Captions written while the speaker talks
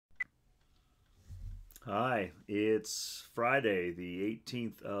Hi, it's Friday, the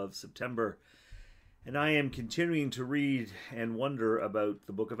 18th of September, and I am continuing to read and wonder about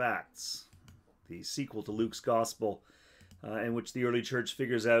the book of Acts, the sequel to Luke's Gospel, in which the early church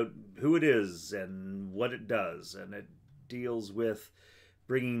figures out who it is and what it does, and it deals with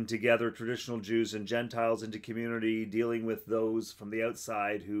bringing together traditional Jews and Gentiles into community, dealing with those from the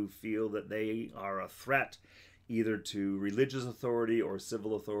outside who feel that they are a threat either to religious authority or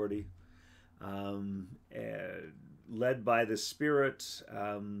civil authority. Led by the Spirit,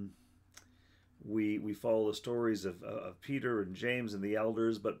 we follow the stories of Peter and James and the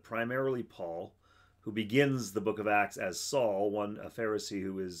elders, but primarily Paul, who begins the book of Acts as Saul, a Pharisee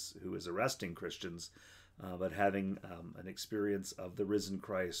who is arresting Christians, but having an experience of the risen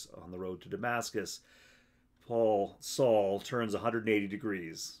Christ on the road to Damascus. Saul turns 180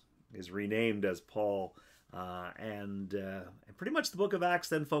 degrees, is renamed as Paul, and pretty much the book of Acts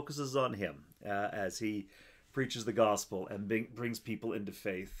then focuses on him as he preaches the gospel and brings people into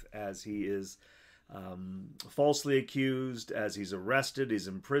faith, as he is falsely accused, as he's arrested, he's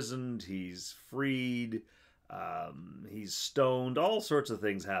imprisoned, he's freed, he's stoned. All sorts of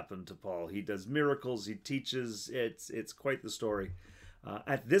things happen to Paul. He does miracles, he teaches. It's quite the story.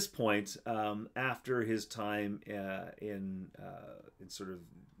 At this point, after his time in sort of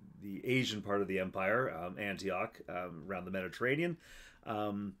the Asian part of the empire, Antioch, around the Mediterranean,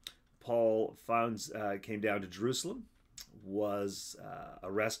 Paul came down to Jerusalem, was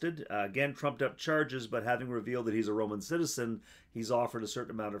arrested, again trumped up charges, but having revealed that he's a Roman citizen, he's offered a certain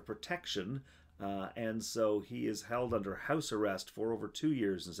amount of protection, and so he is held under house arrest for over 2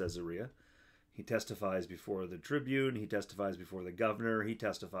 years in Caesarea. He testifies before the tribune, he testifies before the governor, he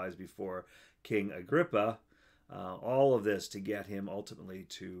testifies before King Agrippa, all of this to get him ultimately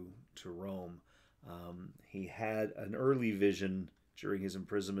to Rome. He had an early vision during his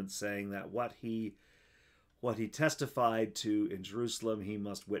imprisonment saying that what he testified to in Jerusalem, he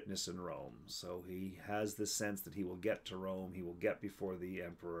must witness in Rome. So he has this sense that he will get to Rome, he will get before the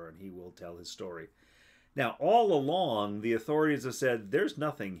emperor, and he will tell his story. Now, all along, the authorities have said, there's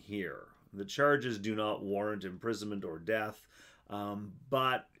nothing here. The charges do not warrant imprisonment or death,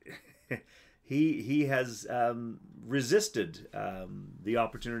 but he has resisted the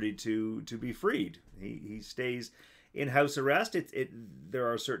opportunity to be freed. He stays in house arrest. There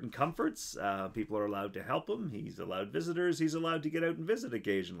are certain comforts. People are allowed to help him. He's allowed visitors. He's allowed to get out and visit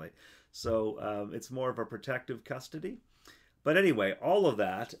occasionally. So it's more of a protective custody. But anyway, all of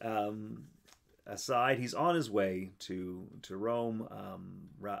that aside, he's on his way to Rome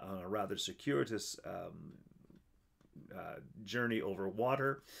on a rather circuitous journey over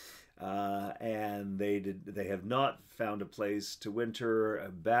water. And they have not found a place to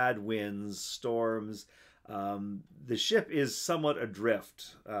winter. Bad winds, storms. The ship is somewhat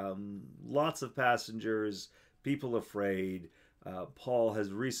adrift. Lots of passengers, people afraid. Paul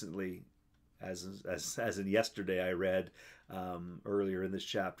has recently, as in yesterday, I read earlier in this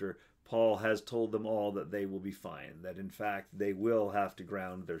chapter, Paul has told them all that they will be fine, that in fact they will have to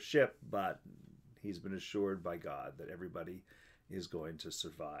ground their ship, but he's been assured by God that everybody is going to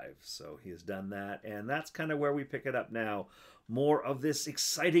survive. So he has done that, and that's kind of where we pick it up now. More of this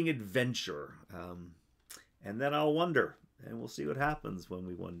exciting adventure. And then I'll wonder, and we'll see what happens when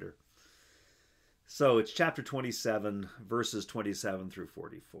we wonder. So it's chapter 27, verses 27 through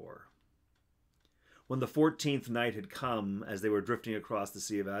 44. When the 14th night had come, as they were drifting across the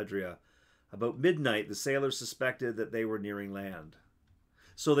Sea of Adria, about midnight the sailors suspected that they were nearing land.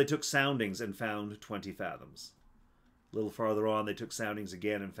 So they took soundings and found 20 fathoms. A little farther on, they took soundings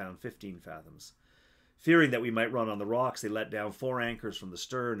again and found 15 fathoms. Fearing that we might run on the rocks, they let down 4 anchors from the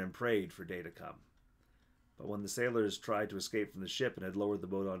stern and prayed for day to come. But when the sailors tried to escape from the ship and had lowered the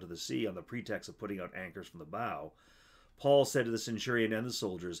boat onto the sea on the pretext of putting out anchors from the bow, Paul said to the centurion and the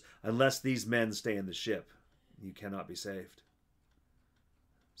soldiers, "Unless these men stay in the ship, you cannot be saved."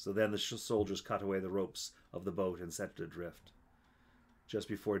 So then the soldiers cut away the ropes of the boat and set it adrift. Just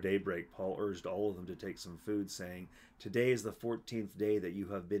before daybreak, Paul urged all of them to take some food, saying, "Today is the 14th day that you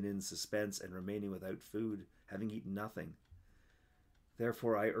have been in suspense and remaining without food, having eaten nothing.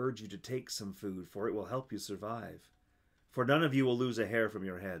 Therefore I urge you to take some food, for it will help you survive. For none of you will lose a hair from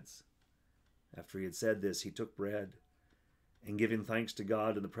your heads." After he had said this, he took bread, and giving thanks to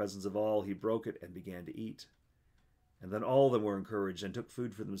God in the presence of all, he broke it and began to eat. And then all of them were encouraged and took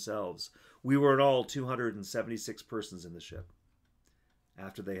food for themselves. We were in all 276 persons in the ship.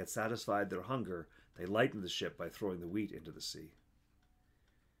 After they had satisfied their hunger, they lightened the ship by throwing the wheat into the sea.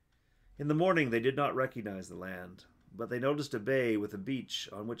 In the morning they did not recognize the land, but they noticed a bay with a beach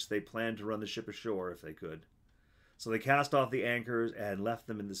on which they planned to run the ship ashore if they could. So they cast off the anchors and left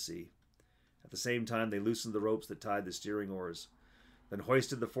them in the sea. At the same time, they loosened the ropes that tied the steering oars, then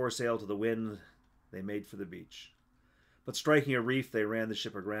hoisted the foresail to the wind. They made for the beach. But striking a reef, they ran the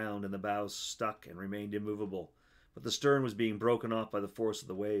ship aground, and the bows stuck and remained immovable. But the stern was being broken off by the force of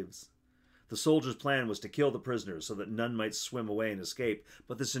the waves. The soldiers' plan was to kill the prisoners so that none might swim away and escape,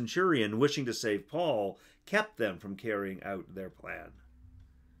 but the centurion, wishing to save Paul, kept them from carrying out their plan.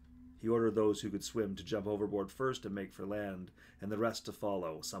 He ordered those who could swim to jump overboard first and make for land, and the rest to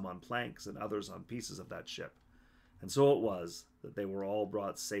follow, some on planks and others on pieces of that ship. And so it was that they were all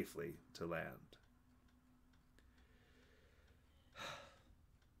brought safely to land.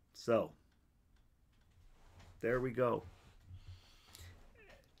 So, there we go.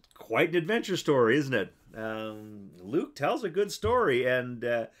 Quite an adventure story, isn't it? Luke tells a good story, and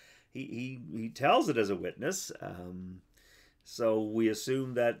he tells it as a witness. So we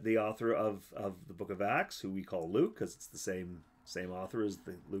assume that the author of the book of Acts, who we call Luke, because it's the same author as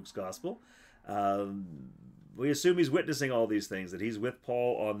Luke's gospel, we assume he's witnessing all these things, that he's with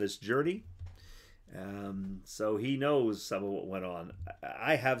Paul on this journey. So he knows some of what went on.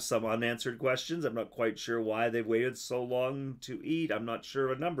 I have some unanswered questions. I'm not quite sure why they've waited so long to eat. I'm not sure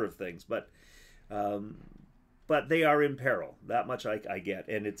of a number of things, but they are in peril. That much I get,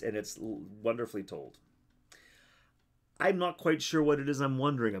 and it's wonderfully told. I'm not quite sure what it is I'm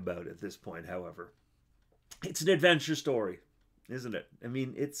wondering about at this point, however. It's an adventure story, isn't it? I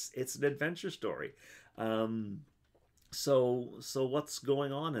mean, it's an adventure story. So what's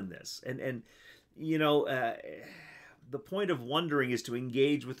going on in this? And you know, the point of wondering is to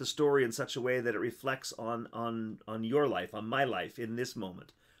engage with the story in such a way that it reflects on your life, on my life in this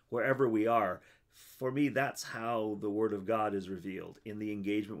moment, wherever we are. For me, that's how the Word of God is revealed, in the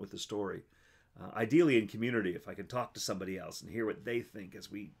engagement with the story. Ideally in community, if I can talk to somebody else and hear what they think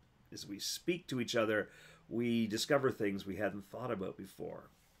as we speak to each other, we discover things we hadn't thought about before.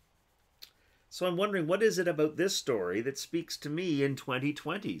 So I'm wondering, what is it about this story that speaks to me in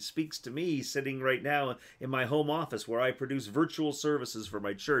 2020, speaks to me sitting right now in my home office where I produce virtual services for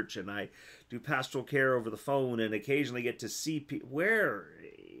my church and I do pastoral care over the phone and occasionally get to see people. Where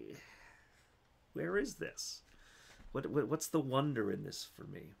is this? What's the wonder in this for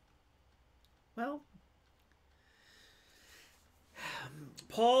me? Well,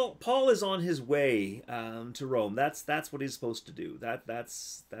 Paul is on his way to Rome. That's what he's supposed to do.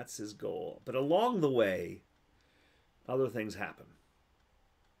 That's his goal. But along the way, other things happen.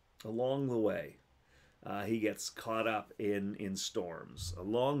 Along the way, he gets caught up in storms.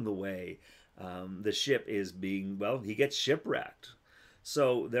 Along the way, the ship is he gets shipwrecked.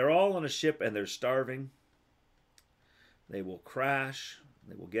 So they're all on a ship and they're starving. They will crash.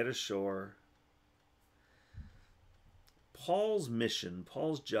 They will get ashore. Paul's mission,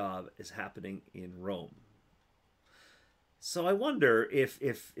 Paul's job is happening in Rome. So I wonder if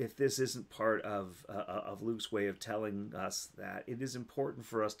this isn't part of Luke's way of telling us that it is important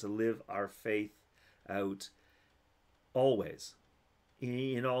for us to live our faith out always,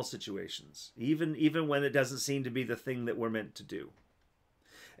 in all situations, even when it doesn't seem to be the thing that we're meant to do.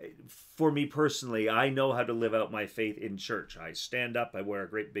 For me personally, I know how to live out my faith in church. I stand up, I wear a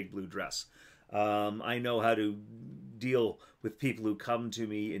great big blue dress. I know how to deal with people who come to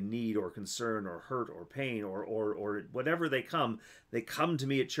me in need or concern or hurt or pain or whatever they come to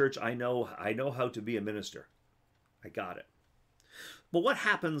me at church. I know how to be a minister. I got it. But what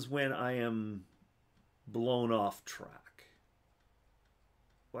happens when I am blown off track?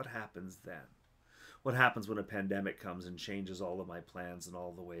 What happens then? What happens when a pandemic comes and changes all of my plans and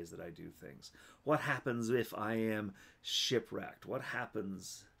all the ways that I do things? What happens if I am shipwrecked? What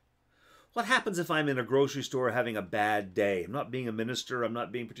happens if I'm in a grocery store having a bad day? I'm not being a minister. I'm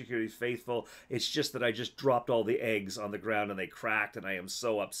not being particularly faithful. It's just that I just dropped all the eggs on the ground and they cracked and I am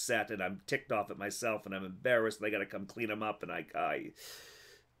so upset and I'm ticked off at myself and I'm embarrassed and I got to come clean them up and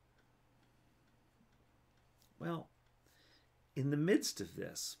Well, in the midst of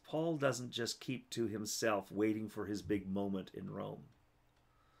this, Paul doesn't just keep to himself waiting for his big moment in Rome,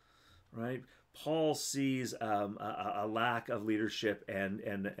 right? Paul sees a lack of leadership and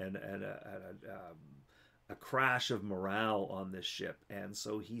a crash of morale on this ship, and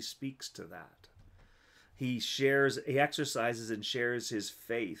so he speaks to that. He exercises and shares his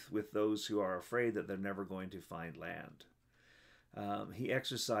faith with those who are afraid that they're never going to find land. He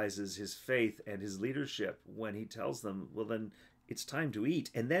exercises his faith and his leadership when he tells them, well, then it's time to eat.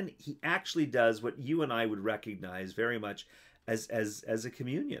 And then he actually does what you and I would recognize very much as a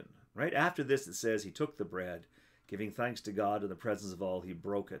communion. Right after this, it says he took the bread, giving thanks to God in the presence of all, he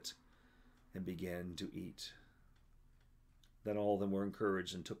broke it and began to eat. Then all of them were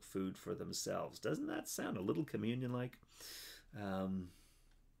encouraged and took food for themselves. Doesn't that sound a little communion-like?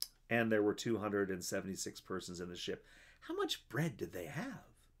 and there were 276 persons in the ship. How much bread did they have?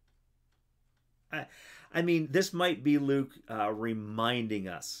 I mean, this might be Luke reminding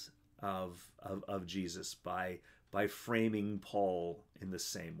us of Jesus by framing Paul in the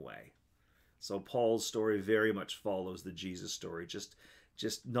same way. So Paul's story very much follows the Jesus story, just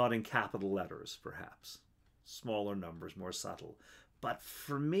not in capital letters, perhaps. Smaller numbers, more subtle. But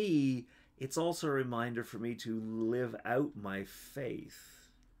for me, it's also a reminder for me to live out my faith.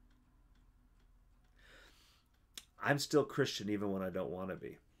 I'm still Christian even when I don't want to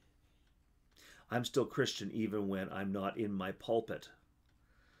be. I'm still Christian even when I'm not in my pulpit.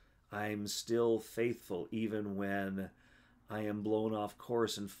 I'm still faithful even when I am blown off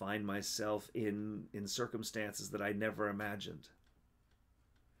course and find myself in circumstances that I never imagined.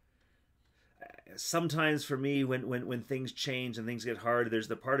 Sometimes for me, when things change and things get hard, there's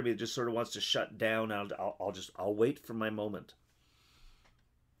the part of me that just sort of wants to shut down. I'll wait for my moment.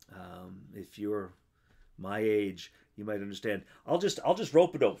 If you're my age, you might understand. I'll just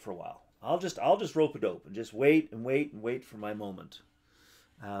rope a dope for a while. I'll just rope a dope and just wait and wait for my moment.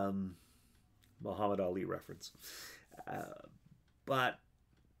 Muhammad Ali reference. But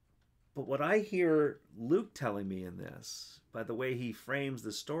what I hear Luke telling me in this, by the way he frames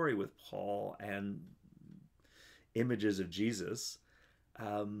the story with Paul and images of Jesus,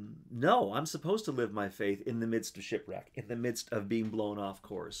 no, I'm supposed to live my faith in the midst of shipwreck, in the midst of being blown off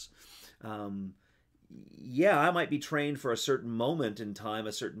course. Yeah, I might be trained for a certain moment in time,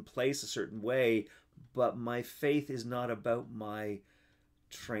 a certain place, a certain way, but my faith is not about my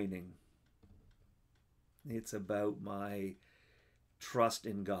training. It's about my trust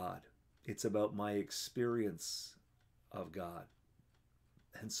in God. It's about my experience of God.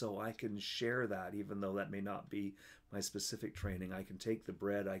 And so I can share that, even though that may not be my specific training. I can take the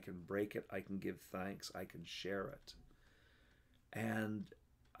bread, I can break it, I can give thanks, I can share it. And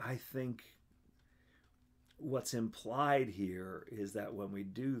I think what's implied here is that when we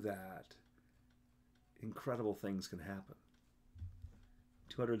do that, incredible things can happen.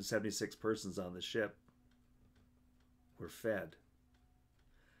 276 persons on the ship were fed.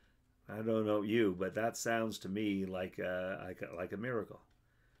 I don't know you, but that sounds to me like a miracle.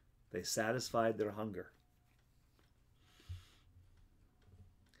 They satisfied their hunger.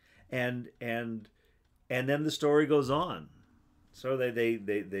 And then the story goes on. So they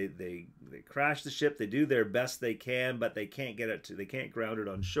crash the ship. They do their best they can, but they can't they can't ground it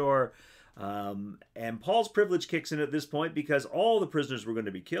on shore. And Paul's privilege kicks in at this point because all the prisoners were going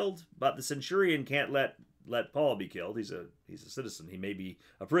to be killed, but the centurion can't let Paul be killed. He's a citizen. He may be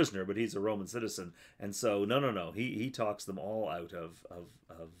a prisoner, but he's a Roman citizen. And so no. He talks them all out of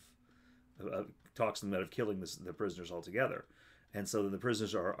talks them out of killing the prisoners altogether. And so then the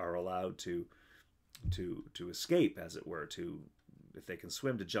prisoners are allowed to escape, as it were, to, if they can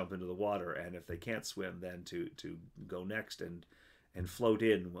swim, to jump into the water, and if they can't swim, then to go next and float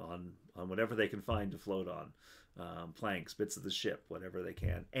in on whatever they can find to float on. Planks, bits of the ship, whatever they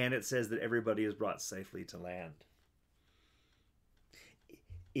can. And it says that everybody is brought safely to land.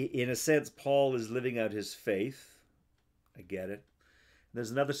 In a sense, Paul is living out his faith. I get it.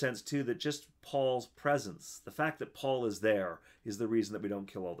 There's another sense, too, that just Paul's presence, the fact that Paul is there, is the reason that we don't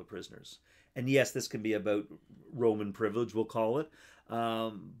kill all the prisoners. And yes, this can be about Roman privilege, we'll call it.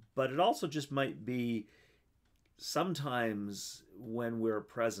 But it also just might be sometimes when we're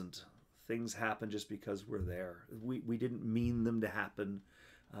present, things happen just because we're there. We didn't mean them to happen,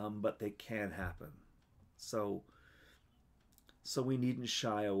 but they can happen. So we needn't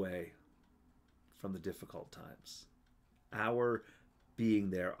shy away from the difficult times. Our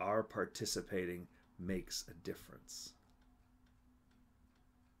being there, our participating, makes a difference.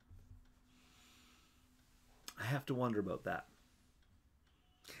 I have to wonder about that.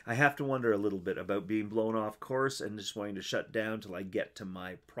 I have to wonder a little bit about being blown off course and just wanting to shut down till I get to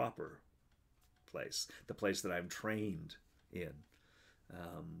my proper place, the place that I'm trained in.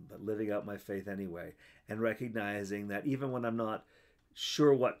 But living out my faith anyway, and recognizing that even when I'm not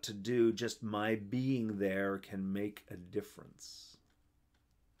sure what to do, just my being there can make a difference.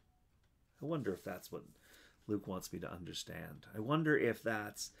 I wonder if that's what Luke wants me to understand. I wonder if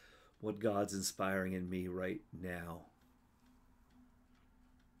that's what God's inspiring in me right now.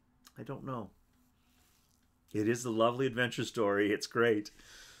 I don't know. It is a lovely adventure story. It's great.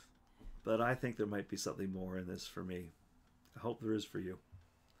 But I think there might be something more in this for me. I hope there is for you.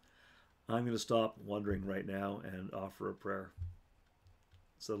 I'm going to stop wondering right now and offer a prayer.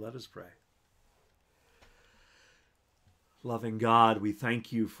 So let us pray. Loving God, we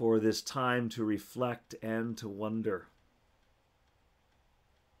thank you for this time to reflect and to wonder.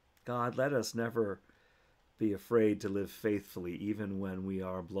 God, let us never be afraid to live faithfully even when we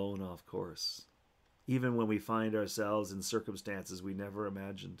are blown off course, even when we find ourselves in circumstances we never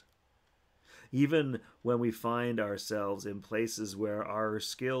imagined, even when we find ourselves in places where our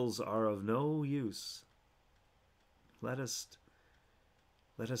skills are of no use. Let us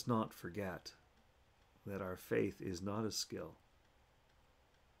not forget that our faith is not a skill.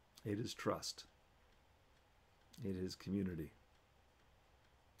 It is trust. It is community.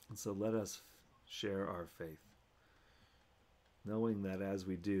 And so let us share our faith, knowing that as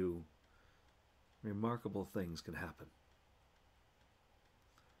we do, remarkable things can happen.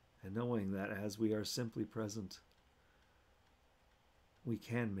 And knowing that as we are simply present, we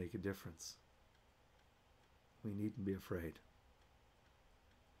can make a difference. We needn't be afraid.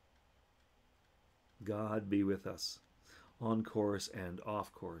 God be with us, on course and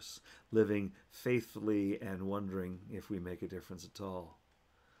off course, living faithfully and wondering if we make a difference at all.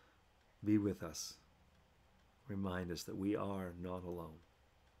 Be with us. Remind us that we are not alone,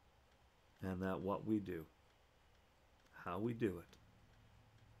 and that what we do, how we do it,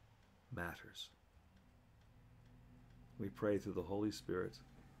 matters. We pray through the Holy Spirit.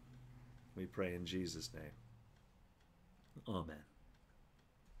 We pray in Jesus' name. Amen.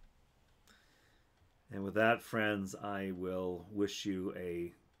 And with that, friends, I will wish you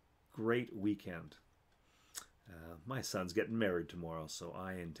a great weekend. My son's getting married tomorrow, so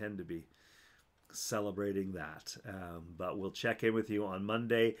I intend to be celebrating that. But we'll check in with you on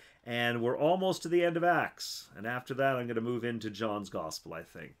Monday, and we're almost to the end of Acts. And after that, I'm going to move into John's Gospel, I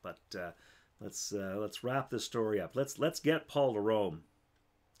think. But let's wrap this story up. Let's get Paul to Rome.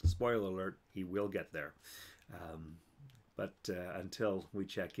 Spoiler alert: he will get there. But until we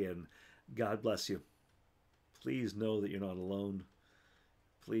check in, God bless you. Please know that you're not alone.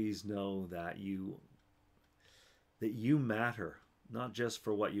 Please know that you matter, not just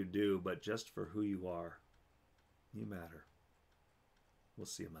for what you do, but just for who you are. You matter. We'll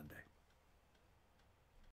see you Monday.